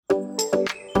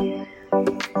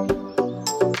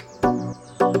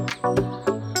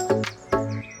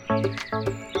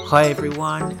Hi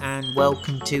everyone, and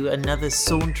welcome to another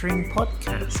Sauntering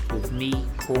podcast with me,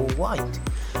 Paul White.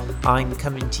 I'm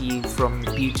coming to you from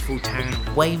the beautiful town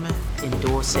of Weymouth in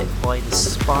Dorset by the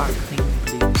sparkling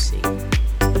blue sea.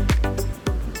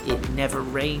 It never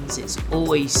rains, it's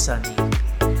always sunny.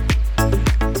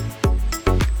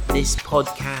 This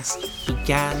podcast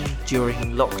began during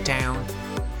lockdown.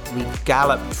 We've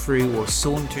galloped through or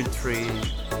sauntered through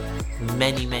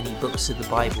many books of the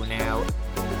Bible now.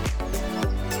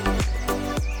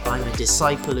 I'm a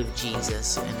disciple of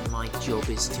Jesus, and my job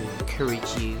is to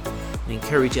encourage you and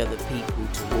encourage other people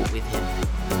to walk with him.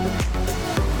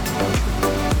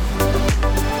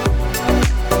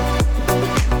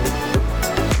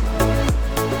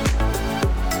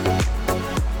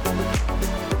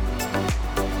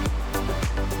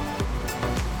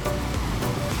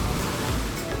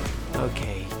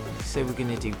 Okay, so we're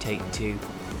going to do take two.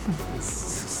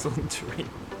 Sauntering.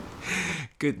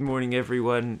 Good morning,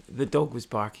 everyone. The dog was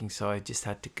barking, so I just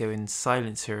had to go and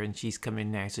silence her, and she's come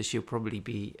in now, so she'll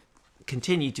probably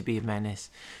continue to be a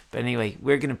menace. But anyway,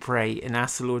 we're going to pray and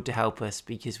ask the Lord to help us,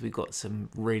 because we've got some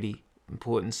really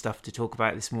important stuff to talk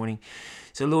about this morning.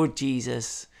 So Lord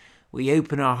Jesus, we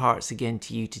open our hearts again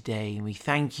to you today, and we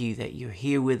thank you that you're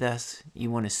here with us, you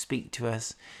want to speak to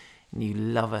us, and you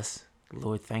love us.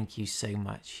 Lord, thank you so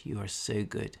much. You are so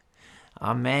good.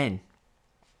 Amen.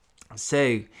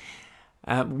 So,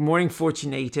 morning,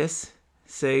 Fortunatus.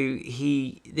 So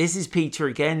this is Peter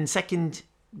again, second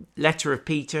letter of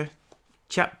Peter,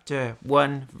 chapter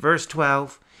 1, verse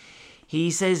 12. He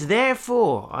says,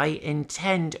 "Therefore, I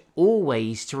intend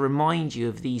always to remind you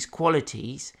of these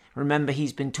qualities." Remember,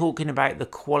 he's been talking about the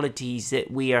qualities that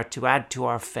we are to add to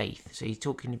our faith. So he's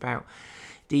talking about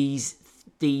these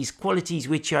qualities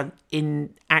which are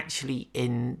in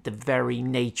the very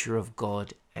nature of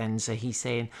God. And so he's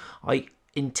saying, I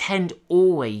intend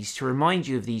always to remind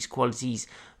you of these qualities,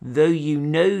 though you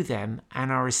know them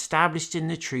and are established in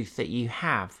the truth that you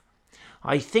have.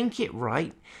 I think it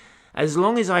right, as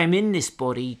long as I am in this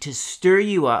body, to stir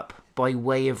you up by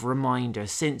way of reminder,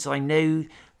 since I know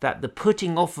that the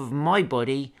putting off of my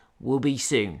body will be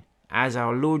soon, as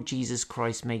our Lord Jesus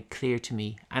Christ made clear to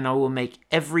me, and I will make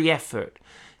every effort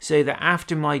so that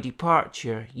after my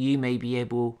departure you may be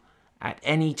able at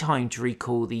any time to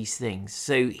recall these things.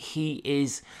 So he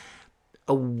is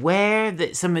aware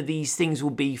that some of these things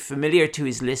will be familiar to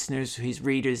his listeners, his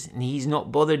readers, and he's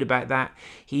not bothered about that.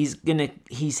 He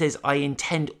says, I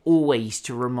intend always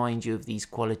to remind you of these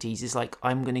qualities. It's like,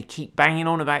 I'm going to keep banging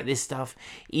on about this stuff,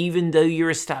 even though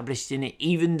you're established in it,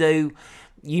 even though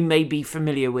you may be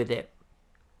familiar with it,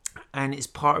 and it's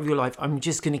part of your life. I'm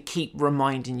just going to keep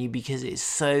reminding you because it's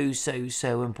so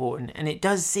important. And it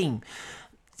does seem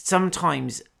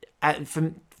sometimes,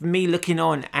 for me looking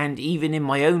on, and even in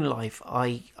my own life,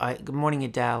 I good morning,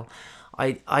 Adele.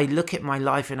 I look at my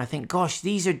life and I think, gosh,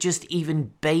 these are just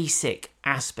even basic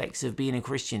aspects of being a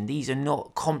Christian. These are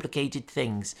not complicated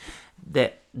things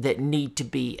that need to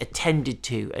be attended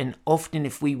to. And often,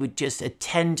 if we would just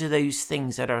attend to those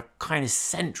things that are kind of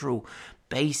central,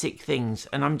 basic things.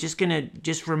 And I'm just going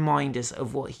to remind us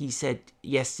of what he said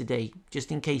yesterday,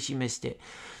 just in case you missed it.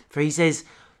 For he says,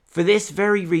 "For this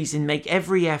very reason, make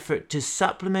every effort to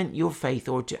supplement your faith,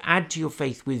 or to add to your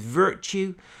faith, with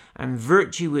virtue, and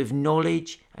virtue with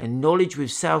knowledge, and knowledge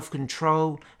with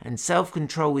self-control, and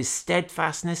self-control with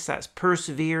steadfastness," that's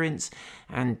perseverance,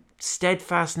 "and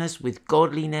steadfastness with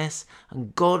godliness,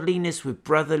 and godliness with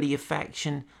brotherly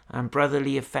affection, and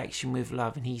brotherly affection with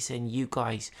love." And he's saying, you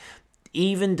guys,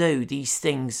 even though these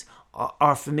things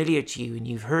are familiar to you and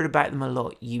you've heard about them a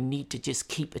lot, you need to just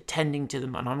keep attending to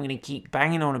them. And I'm going to keep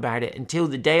banging on about it until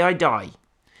the day I die.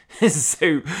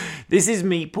 So this is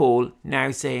me, Paul,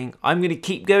 now saying I'm going to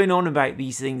keep going on about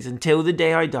these things until the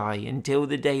day I die, until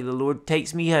the day the Lord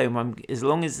takes me home. As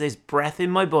long as there's breath in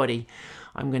my body,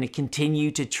 I'm going to continue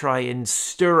to try and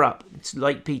stir up. It's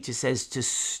like Peter says, to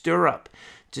stir up,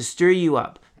 to stir you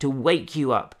up, to wake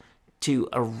you up, to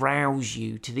arouse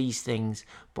you to these things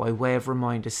by way of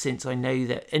reminder, since I know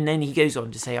that. And then he goes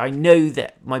on to say, I know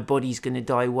that my body's going to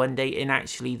die one day. And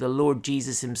actually the Lord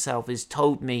Jesus himself has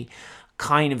told me,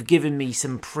 kind of given me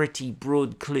some pretty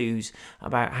broad clues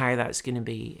about how that's going to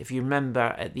be. If you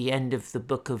remember at the end of the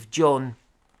book of John,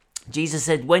 Jesus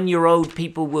said, when you're old,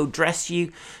 people will dress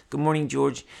you. Good morning,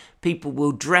 George. People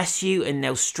will dress you, and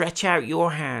they'll stretch out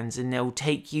your hands, and they'll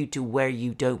take you to where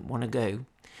you don't want to go.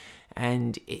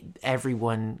 And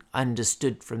everyone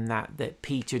understood from that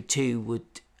Peter too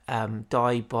would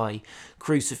die by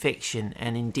crucifixion.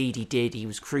 And indeed he did. He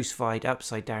was crucified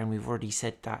upside down. We've already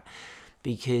said that.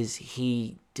 because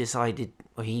he decided,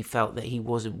 or he felt that he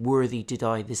wasn't worthy to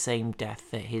die the same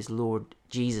death that his Lord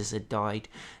Jesus had died.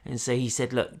 And so he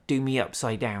said, look, do me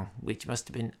upside down, which must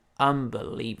have been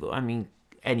unbelievable. I mean,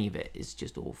 any of it is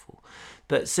just awful.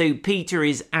 But so Peter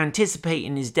is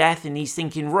anticipating his death, and he's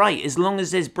thinking, right, as long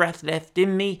as there's breath left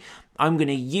in me, I'm going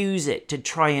to use it to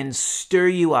try and stir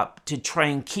you up, to try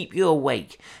and keep you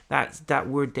awake. That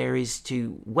word there is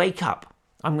to wake up.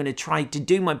 I'm going to try to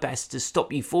do my best to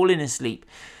stop you falling asleep.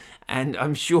 And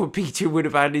I'm sure Peter would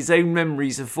have had his own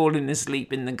memories of falling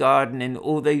asleep in the garden and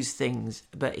all those things.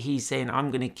 But he's saying, I'm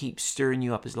going to keep stirring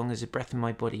you up as long as there's breath in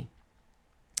my body.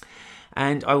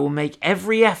 And I will make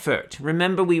every effort.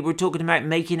 Remember, we were talking about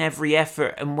making every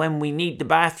effort. And when we need the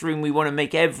bathroom, we want to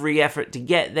make every effort to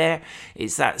get there.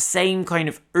 It's that same kind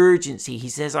of urgency. He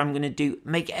says, I'm going to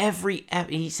make every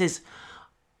effort. He says,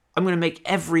 I'm going to make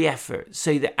every effort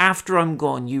so that after I'm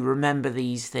gone, you remember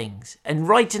these things. And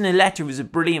writing a letter was a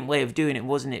brilliant way of doing it,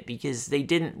 wasn't it? Because they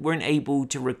weren't able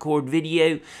to record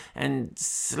video and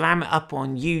slam it up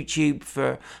on YouTube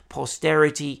for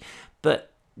posterity. But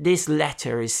this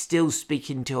letter is still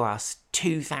speaking to us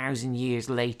 2,000 years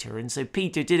later. And so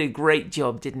Peter did a great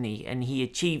job, didn't he? And he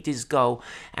achieved his goal.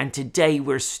 And today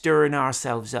we're stirring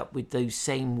ourselves up with those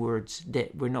same words,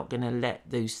 that we're not going to let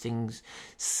those things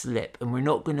slip and we're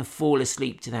not going to fall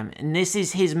asleep to them. And this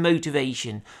is his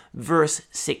motivation. Verse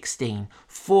 16.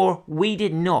 For we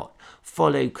did not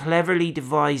follow cleverly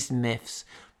devised myths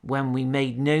when we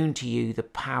made known to you the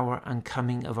power and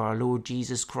coming of our Lord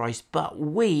Jesus Christ, but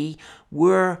we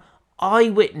were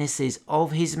eyewitnesses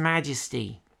of his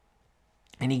majesty.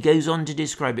 And he goes on to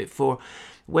describe it. For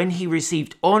when he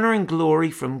received honor and glory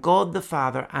from God the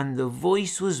Father, and the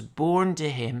voice was borne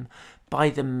to him by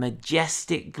the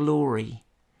majestic glory,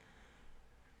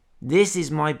 this is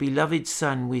my beloved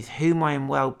Son, with whom I am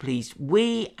well pleased.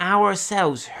 We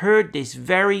ourselves heard this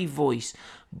very voice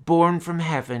borne from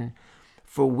heaven,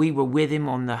 for we were with him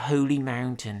on the holy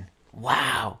mountain.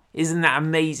 Wow, isn't that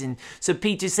amazing? So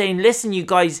Peter's saying, listen, you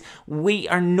guys, we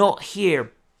are not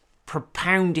here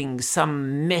propounding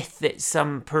some myth that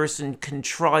some person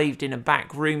contrived in a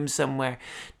back room somewhere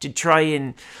to try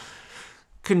and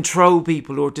control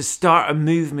people, or to start a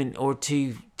movement, or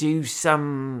to do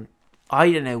some, I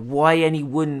don't know why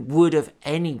anyone would have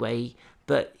anyway.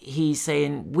 But he's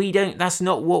saying, that's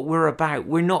not what we're about.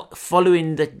 We're not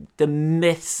following the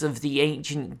myths of the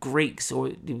ancient Greeks, or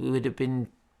it would have been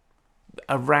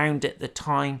around at the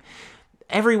time.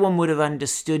 Everyone would have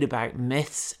understood about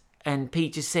myths. And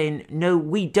Peter's saying, no,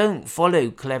 we don't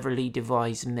follow cleverly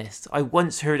devised myths. I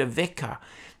once heard a vicar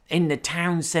in the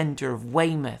town centre of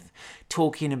Weymouth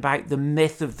talking about the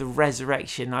myth of the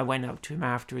resurrection. I went up to him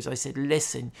afterwards. I said,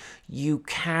 listen, you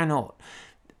cannot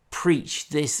preach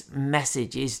this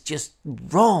message. Is just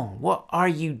wrong. What are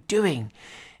you doing?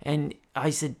 And I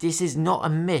said, this is not a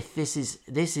myth. This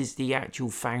is the actual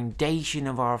foundation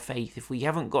of our faith. If we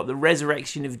haven't got the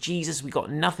resurrection of Jesus, we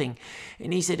got nothing.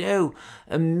 And he said, oh,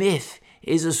 a myth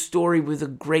is a story with a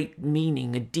great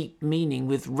meaning, a deep meaning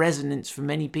with resonance for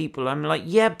many people. I'm like,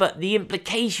 yeah, but the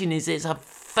implication is it's a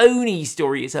phony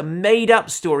story. It's a made-up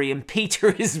story. And Peter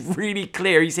is really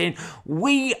clear. He's saying,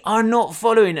 we are not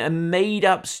following a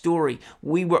made-up story.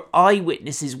 We were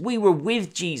eyewitnesses. We were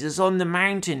with Jesus on the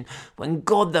mountain when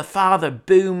God the Father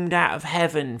boomed out of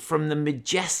heaven from the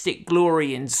majestic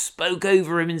glory and spoke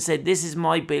over him and said, this is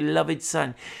my beloved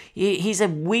Son. He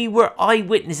said, we were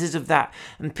eyewitnesses of that.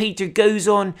 And Peter goes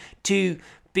on to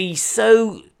be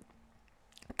so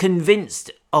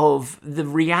convinced of the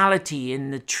reality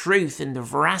and the truth and the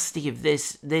veracity of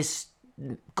this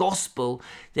gospel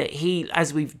that he,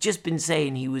 as we've just been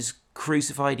saying, he was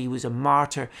crucified, he was a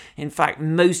martyr. In fact,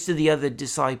 most of the other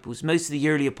disciples, most of the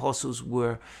early apostles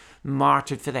were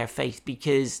martyred for their faith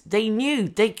because they knew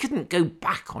they couldn't go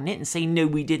back on it and say, no,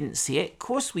 we didn't see it. Of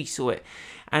course we saw it.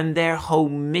 And their whole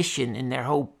mission and their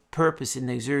whole purpose in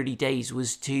those early days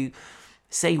was to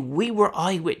say, we were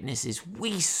eyewitnesses.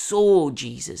 We saw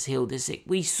Jesus heal the sick.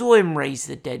 We saw him raise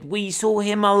the dead. We saw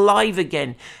him alive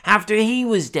again after he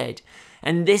was dead.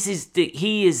 And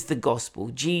he is the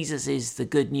gospel. Jesus is the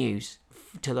good news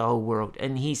to the whole world.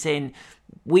 And he's saying,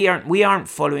 we aren't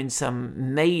following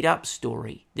some made up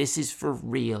story. This is for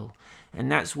real.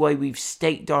 And that's why we've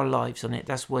staked our lives on it.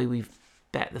 That's why we've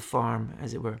bet the farm,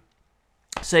 as it were.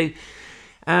 So,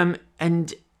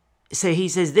 and so he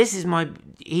says, this is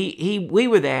we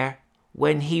were there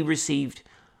when he received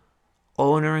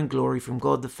honor and glory from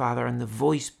God the Father, and the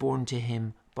voice borne to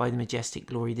him by the majestic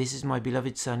glory. This is my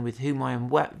beloved Son, with whom I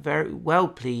am very well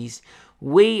pleased.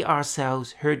 We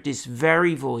ourselves heard this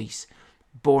very voice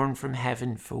borne from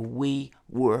heaven, for we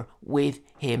were with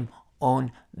him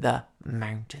on the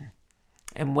mountain.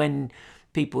 And when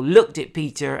people looked at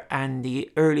Peter and the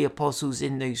early apostles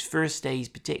in those first days,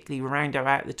 particularly around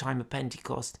about the time of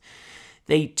Pentecost,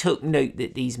 they took note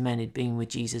that these men had been with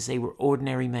Jesus. They were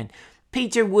ordinary men.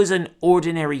 Peter was an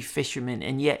ordinary fisherman,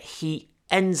 and yet he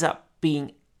ends up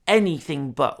being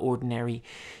anything but ordinary.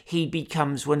 He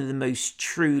becomes one of the most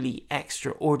truly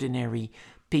extraordinary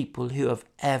people who have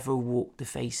ever walked the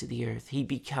face of the earth. He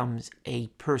becomes a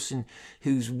person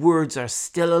whose words are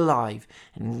still alive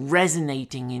and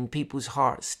resonating in people's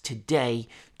hearts today,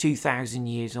 2,000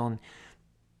 years on.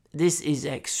 This is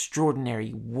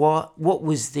extraordinary. What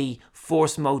was the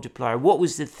force multiplier? What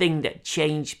was the thing that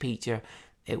changed Peter?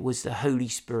 It was the Holy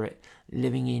Spirit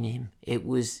living in him. It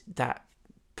was that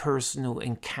personal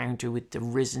encounter with the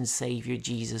risen Saviour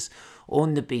Jesus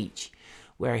on the beach,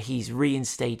 where he's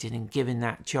reinstated and given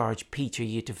that charge, Peter,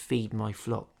 you're to feed my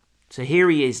flock. So here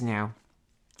he is now.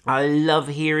 I love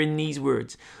hearing these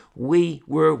words. We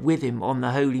were with him on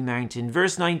the holy mountain.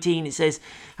 Verse 19, it says,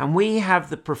 and we have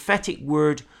the prophetic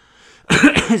word,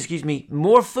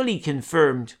 more fully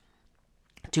confirmed,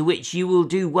 to which you will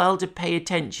do well to pay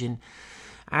attention,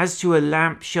 as to a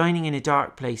lamp shining in a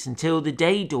dark place, until the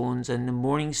day dawns and the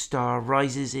morning star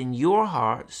rises in your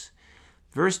hearts.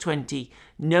 Verse 20,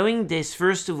 knowing this,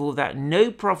 first of all, that no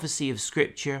prophecy of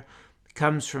Scripture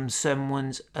comes from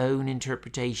someone's own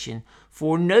interpretation.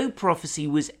 For no prophecy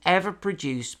was ever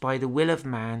produced by the will of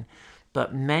man,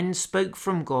 but men spoke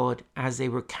from God as they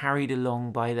were carried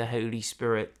along by the Holy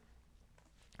Spirit.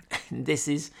 This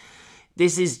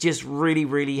is just really,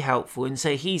 really helpful. And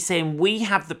so he's saying we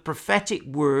have the prophetic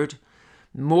word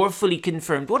more fully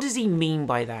confirmed. What does he mean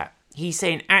by that? He's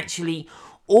saying actually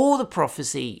all the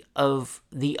prophecy of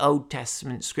the Old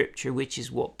Testament scripture, which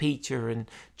is what Peter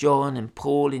and John and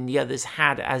Paul and the others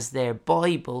had as their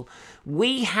Bible,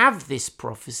 we have this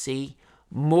prophecy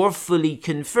more fully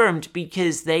confirmed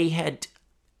because they had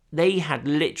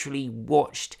literally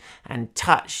watched and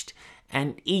touched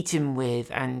and eaten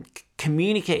with and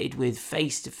communicated with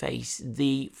face to face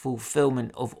the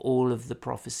fulfillment of all of the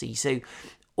prophecy. So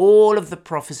all of the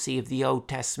prophecy of the Old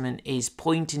Testament is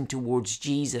pointing towards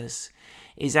Jesus,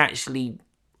 is actually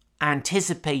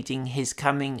anticipating his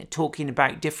coming, talking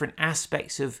about different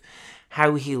aspects of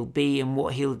how he'll be and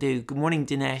what he'll do. Good morning,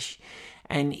 Dinesh.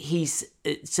 And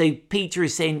so Peter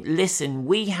is saying, listen,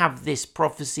 we have this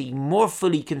prophecy more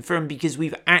fully confirmed because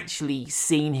we've actually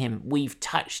seen him. We've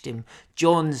touched him.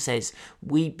 John says,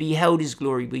 we beheld his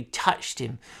glory. We touched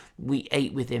him. We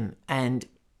ate with him. And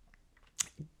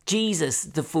Jesus,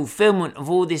 the fulfillment of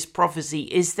all this prophecy,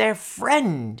 is their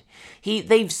friend.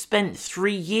 They've spent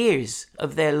 3 years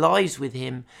of their lives with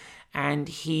him, and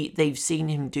they've seen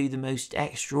him do the most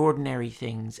extraordinary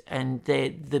things. And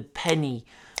the penny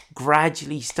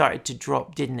gradually started to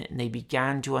drop, didn't it? And they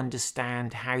began to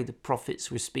understand how the prophets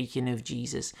were speaking of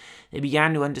Jesus. They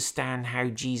began to understand how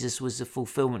Jesus was the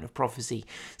fulfillment of prophecy.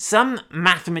 Some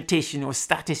mathematician or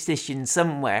statistician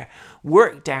somewhere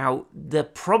worked out the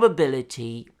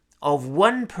probability of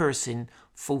one person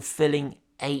fulfilling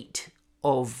 8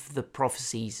 of the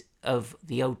prophecies of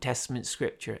the Old Testament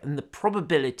scripture. And the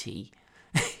probability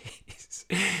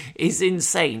is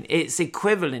insane. It's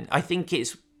equivalent. I think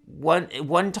it's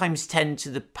 1 times 10 to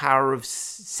the power of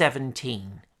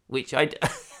 17, which I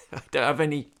don't have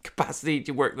any capacity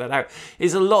to work that out.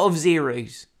 It's a lot of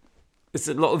zeros. It's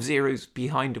a lot of zeros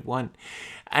behind a 1.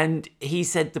 And he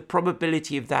said the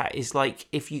probability of that is like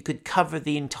if you could cover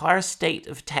the entire state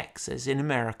of Texas in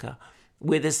America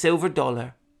with a silver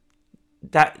dollar,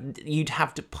 that you'd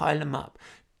have to pile them up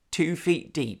 2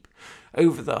 feet deep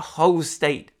over the whole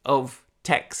state of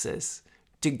Texas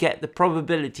to get the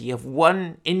probability of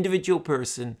one individual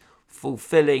person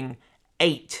fulfilling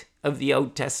 8 of the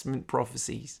Old Testament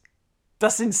prophecies.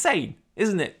 That's insane,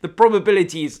 isn't it? The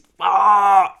probability is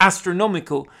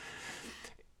astronomical.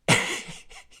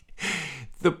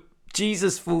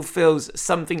 Jesus fulfills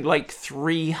something like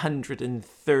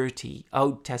 330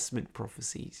 Old Testament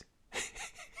prophecies.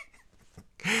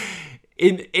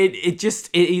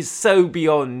 It is so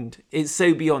beyond. It's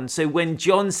so beyond. So when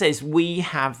John says we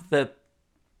have the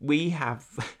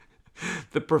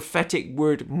prophetic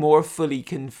word more fully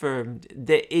confirmed,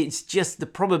 that it's just the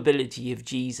probability of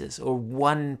Jesus or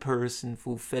one person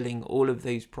fulfilling all of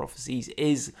those prophecies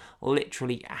is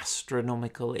literally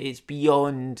astronomical. It's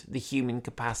beyond the human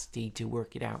capacity to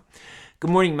work it out.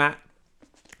 Good morning, Matt.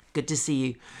 Good to see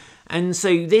you. And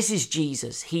so this is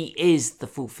Jesus. He is the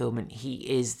fulfillment. He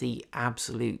is the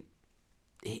absolute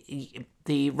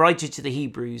the writer to the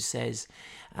Hebrews says,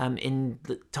 in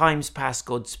the times past,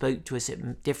 God spoke to us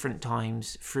at different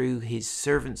times through his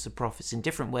servants, the prophets, in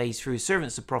different ways through his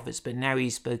servants, the prophets, but now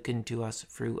he's spoken to us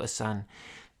through a son.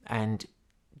 And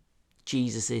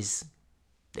Jesus is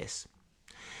this.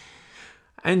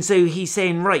 And so he's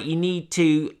saying, right, you need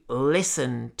to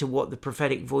listen to what the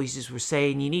prophetic voices were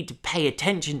saying. You need to pay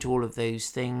attention to all of those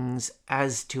things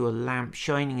as to a lamp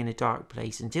shining in a dark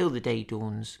place until the day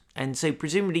dawns. And so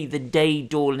presumably the day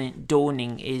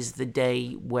dawning is the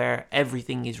day where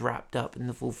everything is wrapped up in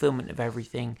the fulfillment of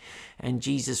everything and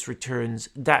Jesus returns.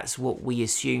 That's what we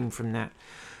assume from that.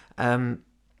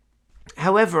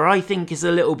 However, I think is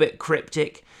a little bit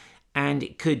cryptic and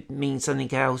it could mean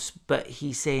something else, but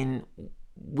he's saying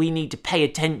we need to pay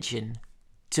attention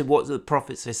to what the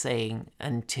prophets are saying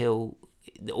until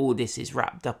all this is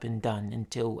wrapped up and done,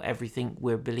 until everything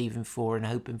we're believing for and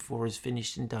hoping for is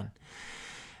finished and done.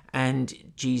 And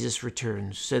Jesus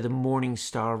returns. So the morning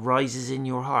star rises in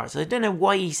your hearts. I don't know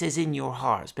why he says in your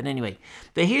hearts, but anyway.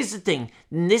 But here's the thing,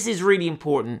 and this is really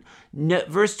important.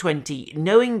 Verse 20,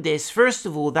 knowing this, first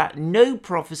of all, that no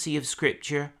prophecy of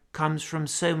Scripture comes from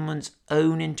someone's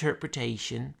own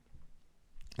interpretation.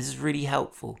 This is really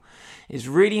helpful. It's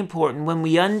really important when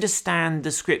we understand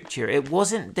the Scripture. It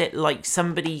wasn't that like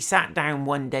somebody sat down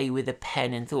one day with a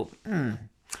pen and thought,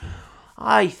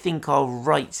 I think I'll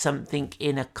write something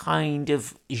in a kind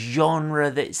of genre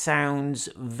that sounds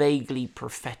vaguely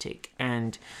prophetic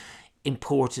and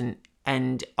important,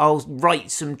 and I'll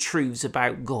write some truths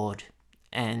about God.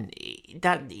 And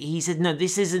that he said, no,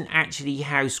 this isn't actually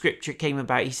how Scripture came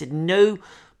about. He said, no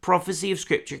prophecy of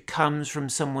Scripture comes from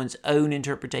someone's own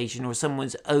interpretation or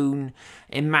someone's own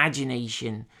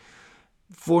imagination.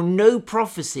 For no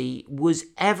prophecy was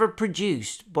ever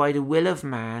produced by the will of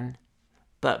man,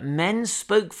 but men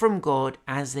spoke from God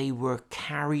as they were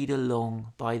carried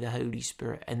along by the Holy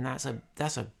Spirit. And that's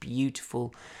a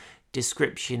beautiful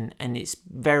description, and it's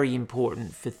very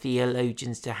important for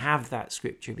theologians to have that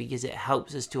Scripture because it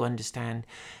helps us to understand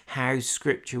how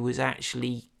Scripture was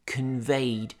actually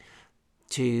conveyed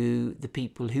to the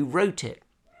people who wrote it.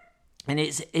 And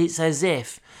it's as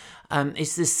if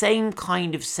it's the same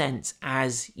kind of sense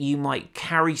as you might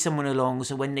carry someone along.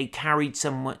 So when they carried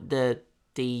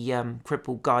the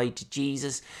crippled guy to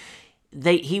Jesus,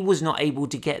 he was not able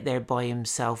to get there by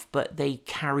himself, but they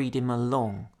carried him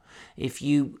along. If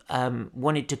you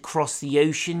wanted to cross the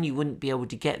ocean, you wouldn't be able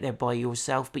to get there by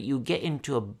yourself, but you'd get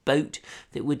into a boat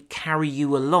that would carry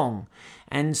you along.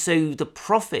 And so the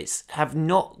prophets have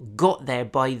not got there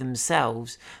by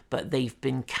themselves, but they've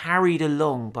been carried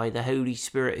along by the Holy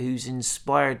Spirit who's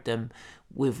inspired them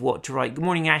with what to write. Good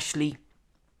morning, Ashley.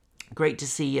 Great to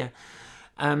see you.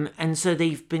 And so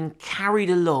they've been carried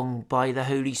along by the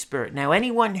Holy Spirit. Now,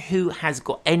 anyone who has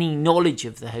got any knowledge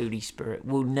of the Holy Spirit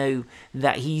will know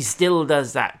that he still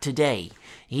does that today.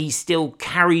 He still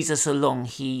carries us along.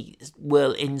 He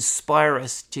will inspire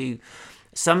us to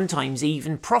sometimes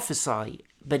even prophesy,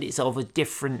 but it's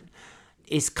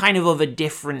kind of a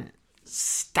different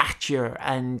stature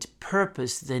and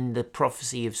purpose than the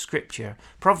prophecy of Scripture.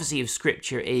 Prophecy of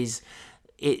Scripture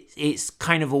it's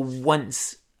kind of a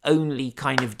once only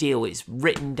kind of deal. It's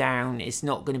written down. It's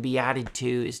not going to be added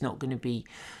to. It's not going to be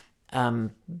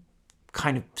kind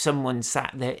of someone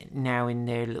sat there now in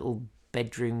their little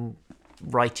bedroom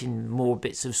writing more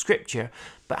bits of Scripture.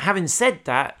 But having said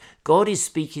that, God is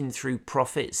speaking through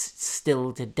prophets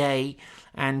still today,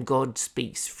 and God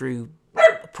speaks through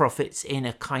prophets in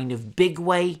a kind of big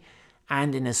way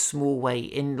and in a small way,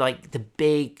 in like the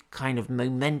big kind of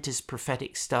momentous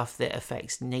prophetic stuff that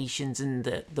affects nations, and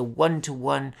the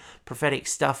one-to-one prophetic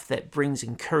stuff that brings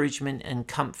encouragement and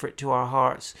comfort to our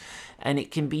hearts. And it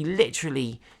can be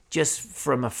literally just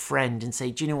from a friend and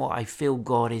say, do you know what? I feel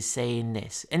God is saying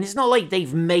this. And it's not like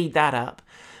they've made that up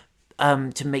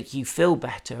to make you feel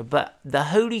better, but the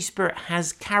Holy Spirit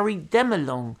has carried them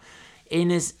along in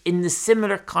the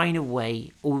similar kind of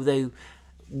way, although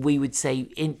we would say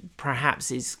perhaps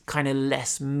is kind of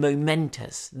less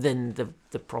momentous than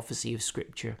the prophecy of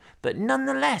Scripture. But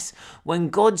nonetheless, when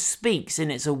God speaks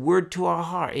and it's a word to our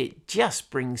heart, it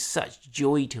just brings such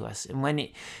joy to us. And when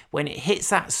it hits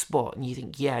that spot and you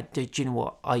think, yeah, do you know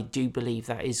what? I do believe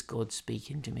that is God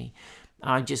speaking to me.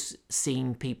 I've just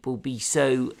seen people be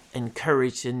so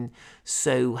encouraged and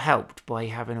so helped by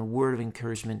having a word of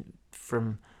encouragement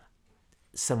from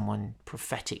someone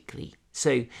prophetically.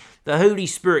 So the Holy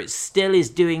Spirit still is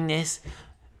doing this,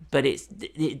 but it's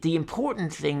the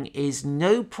important thing is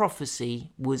no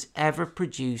prophecy was ever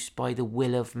produced by the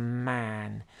will of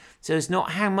man. So it's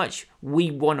not how much we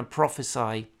want to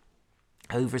prophesy,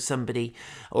 over somebody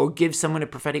or give someone a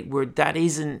prophetic word, that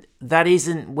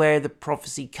isn't where the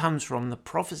prophecy comes from. The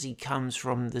prophecy comes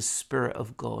from the Spirit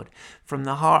of God, from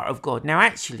the heart of God. Now,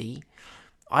 actually,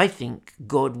 I think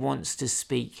God wants to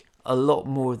speak a lot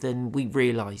more than we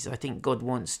realize. I think God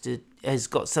has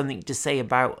got something to say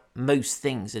about most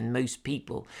things and most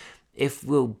people if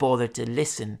we'll bother to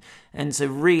listen. And so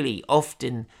really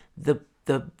often the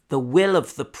will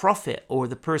of the prophet or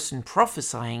the person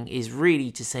prophesying is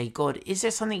really to say, God, is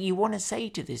there something you want to say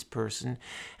to this person?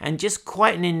 And just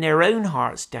quietening their own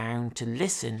hearts down to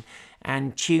listen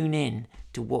and tune in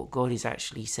to what God is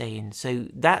actually saying. So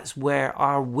that's where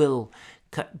our will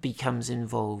becomes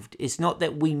involved. It's not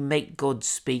that we make God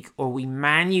speak or we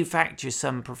manufacture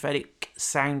some prophetic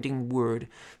sounding word.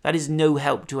 That is no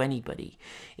help to anybody.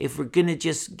 If we're going to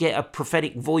just get a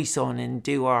prophetic voice on and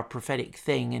do our prophetic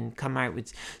thing and come out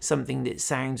with something that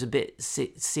sounds a bit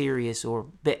serious or a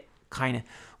bit kind of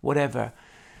whatever,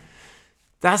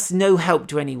 that's no help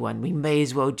to anyone. We may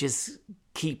as well just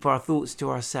keep our thoughts to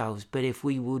ourselves. But if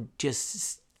we would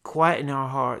just quieten our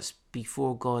hearts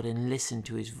before God and listen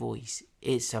to his voice,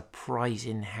 it's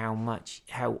surprising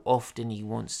how often he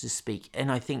wants to speak.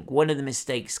 And I think one of the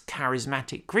mistakes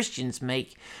charismatic Christians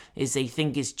make is they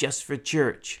think it's just for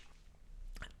church.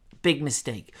 Big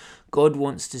mistake. God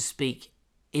wants to speak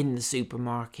in the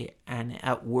supermarket and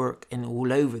at work and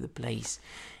all over the place.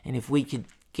 And if we could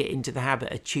get into the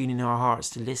habit of tuning our hearts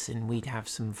to listen, we'd have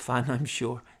some fun, I'm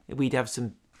sure. We'd have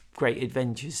some great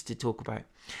adventures to talk about.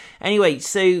 Anyway,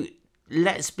 so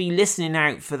let's be listening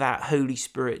out for that Holy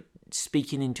Spirit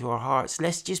speaking into our hearts.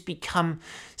 Let's just become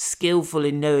skillful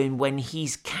in knowing when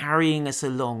he's carrying us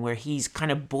along, where he's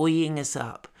kind of buoying us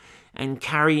up and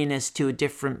carrying us to a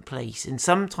different place. And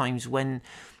sometimes when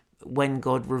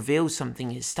God reveals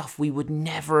something, it's stuff we would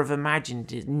never have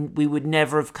imagined, we would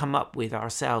never have come up with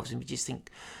ourselves, and we just think,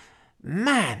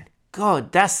 man,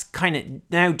 God, that's kind of,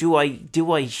 now do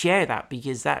I share that,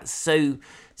 because that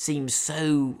seems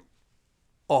so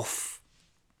off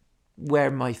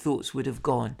where my thoughts would have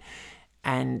gone.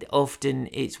 And often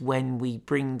it's when we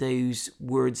bring those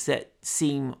words that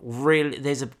seem real,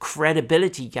 there's a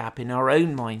credibility gap in our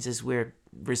own minds as we're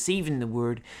receiving the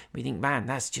word. We think, man,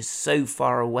 that's just so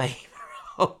far away.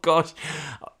 Oh gosh,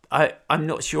 I'm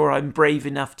not sure I'm brave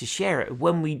enough to share it.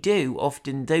 When we do,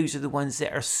 often those are the ones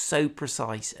that are so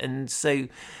precise and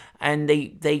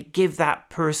they give that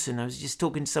person, I was just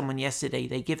talking to someone yesterday,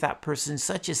 they give that person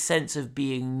such a sense of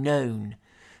being known.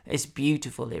 It's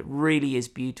beautiful. It really is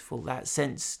beautiful. That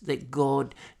sense that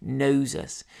God knows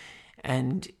us.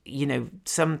 And,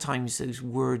 sometimes those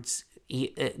words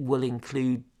will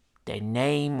include their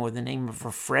name or the name of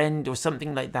a friend or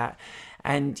something like that.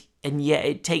 And yet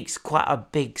it takes quite a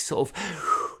big sort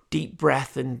of deep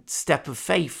breath and step of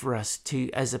faith for us to,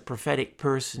 as a prophetic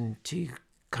person, to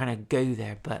kind of go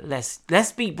there. But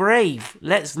let's be brave.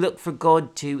 Let's look for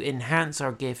God to enhance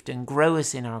our gift and grow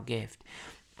us in our gift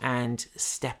and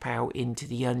step out into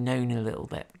the unknown a little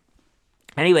bit.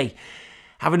 Anyway,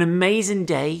 have an amazing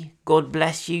day. God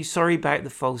bless you. Sorry about the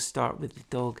false start with the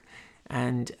dog.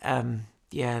 And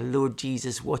Lord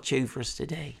Jesus, watch over us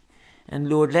today. And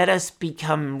Lord, let us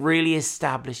become really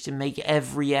established and make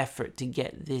every effort to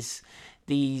get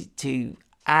to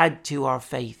add to our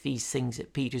faith these things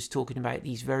that Peter's talking about,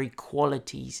 these very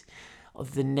qualities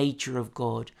of the nature of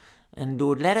God. And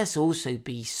Lord, let us also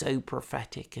be so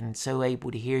prophetic and so able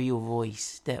to hear your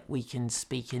voice that we can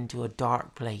speak into a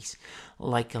dark place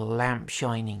like a lamp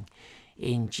shining.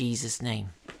 In Jesus' name.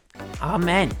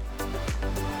 Amen.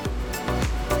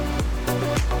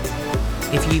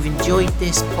 If you've enjoyed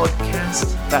this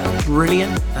podcast, that's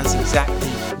brilliant. That's exactly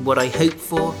what I hope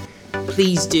for.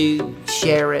 Please do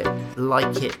share it,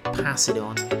 like it, pass it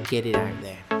on, get it out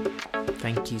there.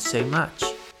 Thank you so much.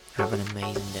 Have an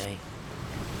amazing day.